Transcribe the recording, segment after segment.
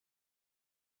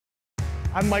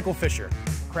I'm Michael Fisher,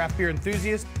 craft beer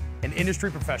enthusiast and industry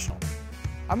professional.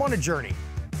 I'm on a journey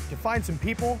to find some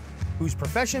people whose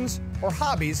professions or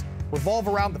hobbies revolve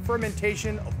around the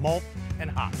fermentation of malt and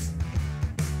hops.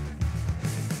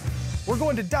 We're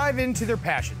going to dive into their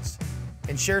passions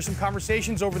and share some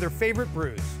conversations over their favorite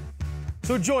brews.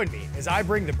 So join me as I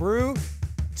bring the brew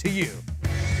to you.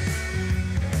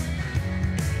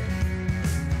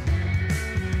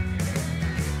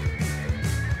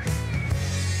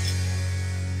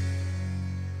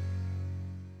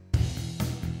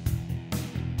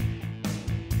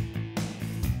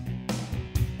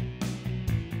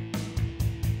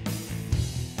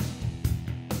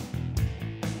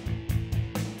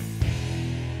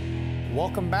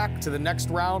 Welcome back to the next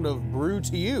round of Brew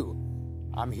To You.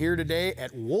 I'm here today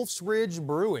at Wolf's Ridge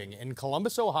Brewing in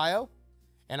Columbus, Ohio,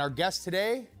 and our guest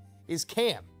today is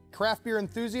Cam, craft beer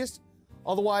enthusiast,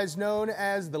 otherwise known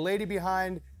as the lady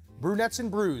behind Brunettes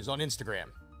and Brews on Instagram.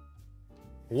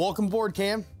 Welcome aboard,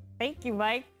 Cam. Thank you,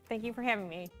 Mike. Thank you for having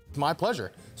me. It's my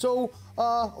pleasure. So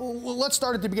let's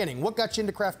start at the beginning. What got you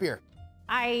into craft beer?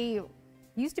 I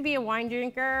used to be a wine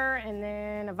drinker and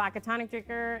then a vodka tonic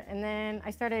drinker, and then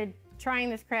I started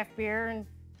trying this craft beer and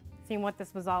seeing what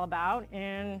this was all about.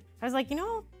 And I was like, you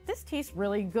know, this tastes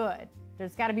really good.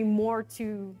 There's got to be more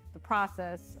to the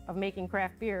process of making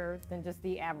craft beer than just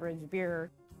the average beer.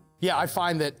 Yeah, I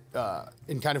find that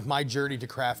in kind of my journey to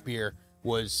craft beer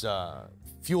was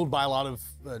fueled by a lot of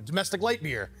domestic light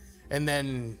beer. And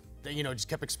then, you know, just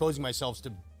kept exposing myself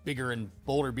to bigger and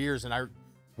bolder beers. And I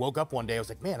woke up one day, I was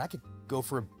like, man, I could go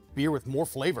for a beer with more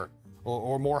flavor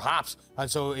or more hops. And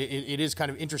so it is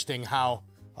kind of interesting how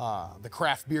the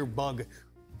craft beer bug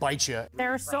bites you.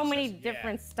 There are so many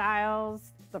different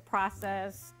styles, the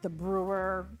process, the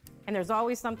brewer, and there's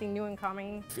always something new and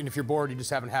coming. And if you're bored, you just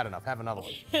haven't had enough, have another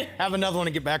one. Have another one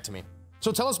and get back to me.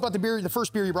 So tell us about the beer, the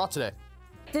first beer you brought today.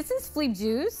 This is Flea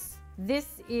Juice.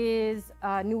 This is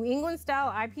a New England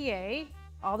style IPA,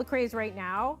 all the craze right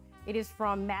now. It is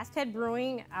from Masthead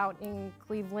Brewing out in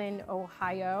Cleveland,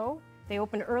 Ohio. They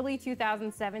opened early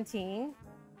 2017.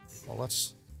 Well,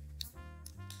 let's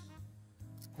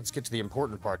get to the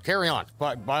important part. Carry on,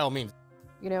 by all means.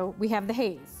 You know, we have the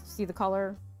haze. See the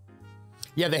color?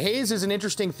 Yeah, the haze is an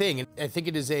interesting thing. And I think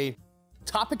it is a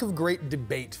topic of great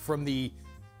debate from the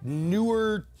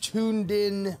newer, tuned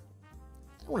in, I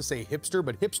don't want to say hipster,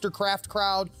 but hipster craft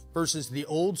crowd versus the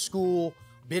old school,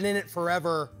 been in it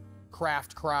forever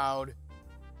craft crowd.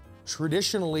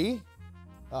 Traditionally,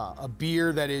 a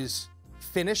beer that is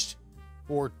finished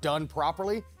or done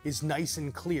properly is nice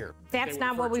and clear. That's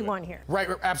not what we want here. Right,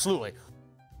 absolutely.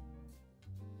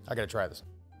 I gotta try this.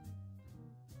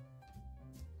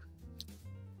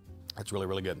 That's really,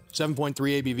 really good. 7.3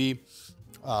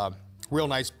 ABV, real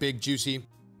nice, big, juicy. Do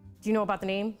you know about the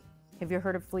name? Have you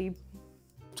heard of Flea?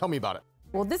 Tell me about it.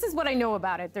 Well, this is what I know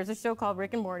about it. There's a show called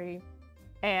Rick and Morty,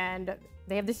 and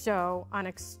they have the show on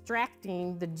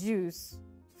extracting the juice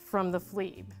from the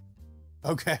flea.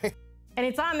 Okay. And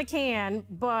it's on the can,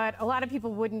 but a lot of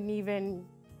people wouldn't even,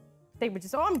 they would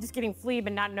just, oh, I'm just getting flea,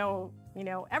 but not know, you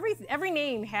know, every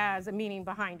name has a meaning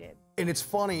behind it. And it's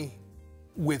funny,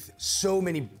 with so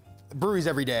many breweries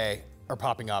every day are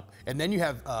popping up, and then you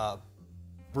have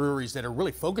breweries that are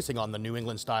really focusing on the New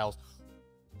England styles.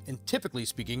 And typically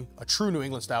speaking, a true New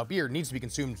England style beer needs to be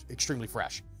consumed extremely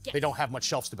fresh. Yes. They don't have much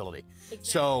shelf stability. Exactly.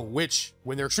 So, which,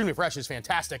 when they're extremely fresh, is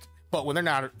fantastic, but when they're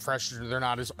not fresh, they're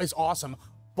not as awesome.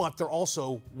 But they're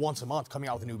also once a month coming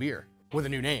out with a new beer with a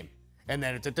new name. And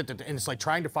then it's like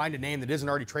trying to find a name that isn't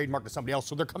already trademarked to somebody else.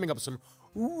 So they're coming up with some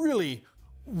really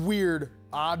weird,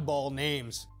 oddball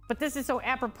names. But this is so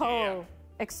apropos,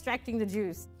 extracting the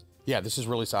juice. Yeah, this is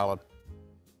really solid.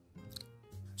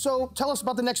 So tell us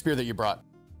about the next beer that you brought.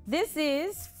 This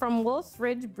is from Wolf's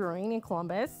Ridge Brewing in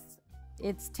Columbus.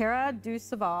 It's Terra du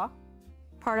Sauvage,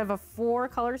 part of a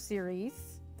 4-color series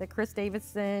that Chris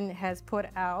Davidson has put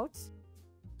out.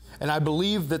 And I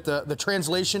believe that the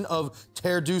translation of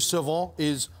Terre du Sauvage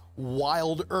is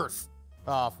Wild Earth.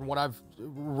 From what I've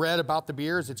read about the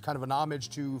beers, it's kind of an homage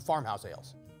to farmhouse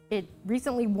ales. It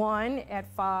recently won at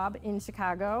FOB in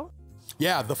Chicago.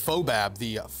 Yeah, the FOBAB,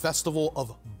 the Festival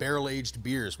of Barrel-Aged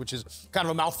Beers, which is kind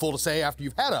of a mouthful to say after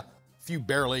you've had a few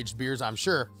barrel-aged beers, I'm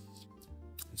sure.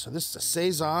 So this is a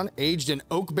Saison aged in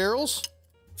oak barrels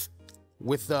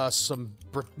with some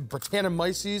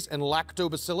Brettanomyces and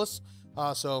Lactobacillus.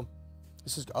 So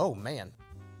this is, oh man.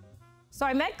 So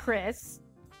I met Chris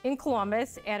in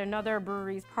Columbus at another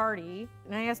brewery's party,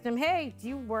 and I asked him, hey, do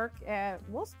you work at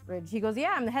Wolf's Ridge? He goes,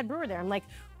 yeah, I'm the head brewer there. I'm like,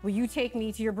 will you take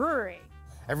me to your brewery?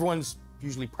 Everyone's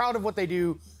usually proud of what they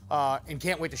do and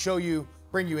can't wait to show you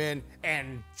bring you in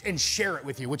and share it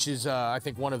with you, which is I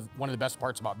think one of the best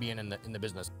parts about being in the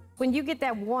business. When you get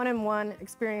that one-on-one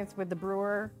experience with the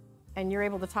brewer and you're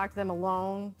able to talk to them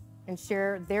alone and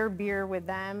share their beer with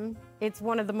them, it's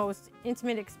one of the most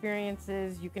intimate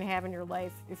experiences you can have in your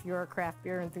life if you're a craft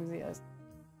beer enthusiast.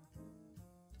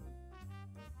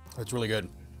 That's really good.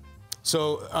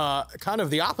 So kind of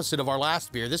the opposite of our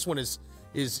last beer. This one is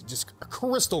just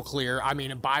crystal clear. I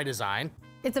mean, by design.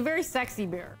 It's a very sexy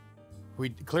beer. We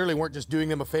clearly weren't just doing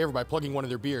them a favor by plugging one of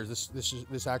their beers.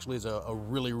 This actually is a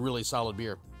really, really solid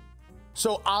beer.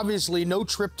 So obviously no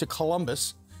trip to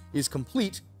Columbus is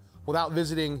complete without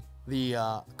visiting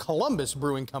the Columbus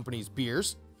Brewing Company's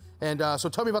beers. And so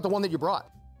tell me about the one that you brought.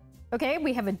 Okay,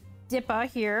 we have a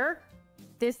DIPA here.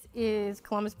 This is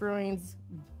Columbus Brewing's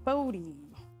Bodie.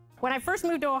 When I first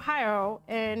moved to Ohio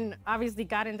and obviously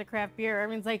got into craft beer,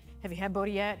 everyone's like, have you had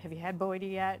Bodie yet? Have you had Bodie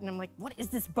yet? And I'm like, what is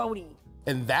this Bodie?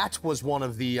 And that was one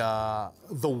of the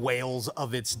whales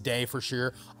of its day for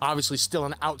sure. Obviously still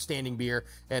an outstanding beer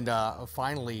and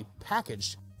finally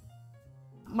packaged.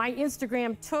 My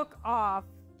Instagram took off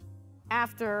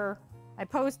after I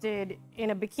posted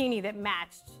in a bikini that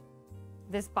matched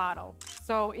this bottle.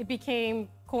 So it became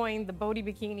coined the Bodie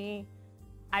Bikini.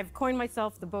 I've coined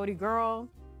myself the Bodie Girl.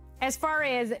 As far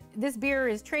as this beer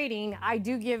is trading, I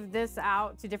do give this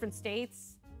out to different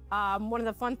states. One of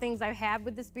the fun things I've had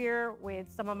with this beer with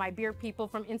some of my beer people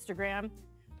from Instagram,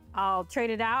 I'll trade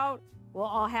it out, we'll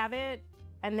all have it,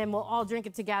 and then we'll all drink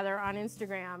it together on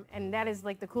Instagram. And that is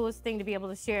like the coolest thing to be able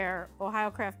to share Ohio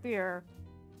craft beer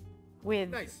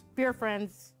with beer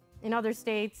friends in other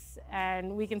states,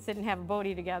 and we can sit and have a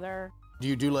Bodie together. Do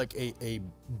you do like a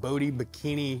Bodie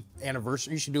Bikini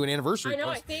anniversary? You should do an anniversary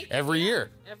post every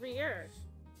year. Every year.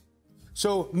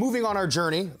 So moving on our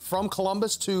journey from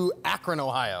Columbus to Akron,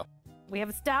 Ohio. We have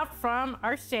a stout from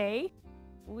Arche.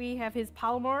 We have his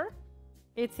Palomar.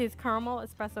 It's his caramel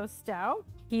espresso stout.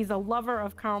 He's a lover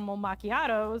of caramel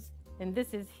macchiatos, and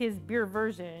this is his beer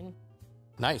version.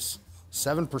 Nice,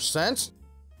 7%.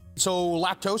 So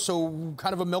lactose, so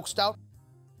kind of a milk stout.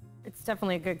 It's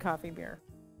definitely a good coffee beer.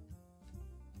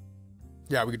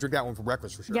 Yeah, we could drink that one for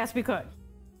breakfast for sure. Yes, we could.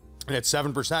 And it's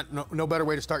 7%, no better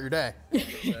way to start your day.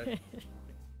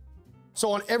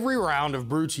 So on every round of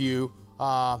Brew To You,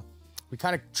 we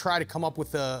kind of try to come up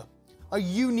with a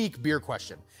unique beer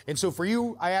question. And so for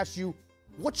you, I asked you,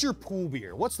 what's your pool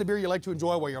beer? What's the beer you like to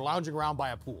enjoy while you're lounging around by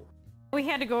a pool? We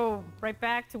had to go right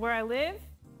back to where I live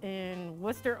in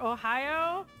Worcester,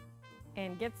 Ohio,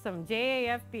 and get some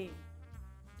JAFB.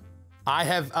 I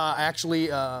have actually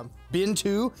been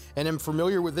to and am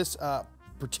familiar with this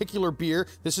particular beer.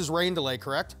 This is Rain Delay,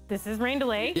 correct? This is Rain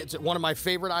Delay. It's one of my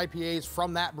favorite IPAs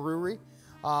from that brewery.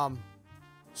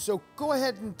 So go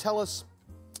ahead and tell us,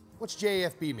 what's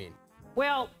JAFB mean?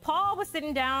 Well, Paul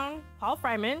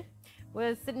Fryman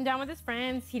was sitting down with his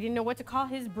friends. He didn't know what to call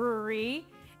his brewery,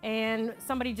 and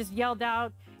somebody just yelled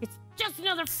out, "It's just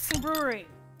another brewery."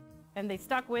 And they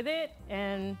stuck with it,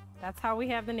 and that's how we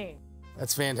have the name.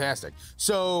 That's fantastic.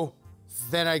 So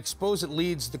then I suppose it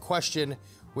leads the question,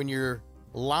 when you're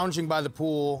lounging by the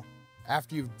pool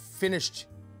after you've finished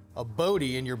a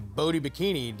Bodie in your Bodie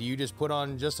bikini, do you just put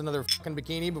on just another fucking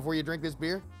bikini before you drink this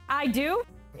beer? I do.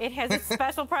 It has a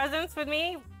special presence with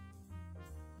me.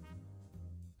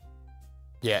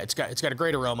 Yeah, it's got a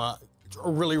great aroma. It's a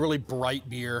really, really bright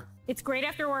beer. It's great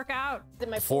after workout.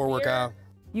 Before workout.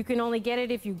 You can only get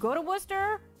it if you go to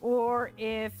Worcester or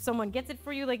if someone gets it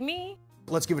for you like me.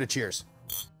 Let's give it a cheers.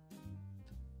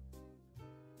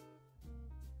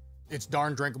 It's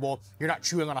darn drinkable. You're not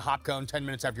chewing on a hop cone 10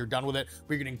 minutes after you're done with it,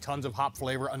 but you're getting tons of hop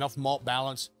flavor, enough malt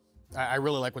balance. I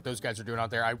really like what those guys are doing out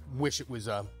there. I wish it was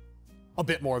a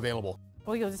bit more available.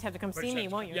 Well, you'll just have to come see me,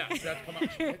 won't you? Yeah, you have to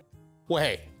come out. Well,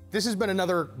 hey, this has been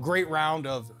another great round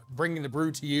of bringing the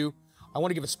brew to you. I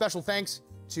want to give a special thanks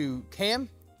to Cam.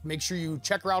 Make sure you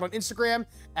check her out on Instagram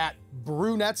at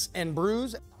Brunettes and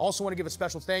Brews. Also want to give a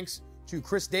special thanks to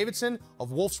Chris Davidson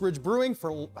of Wolf's Ridge Brewing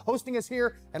for hosting us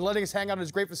here and letting us hang out at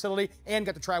his great facility and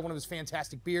got to try one of his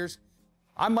fantastic beers.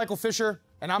 I'm Michael Fisher,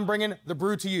 and I'm bringing the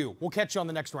brew to you. We'll catch you on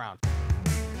the next round.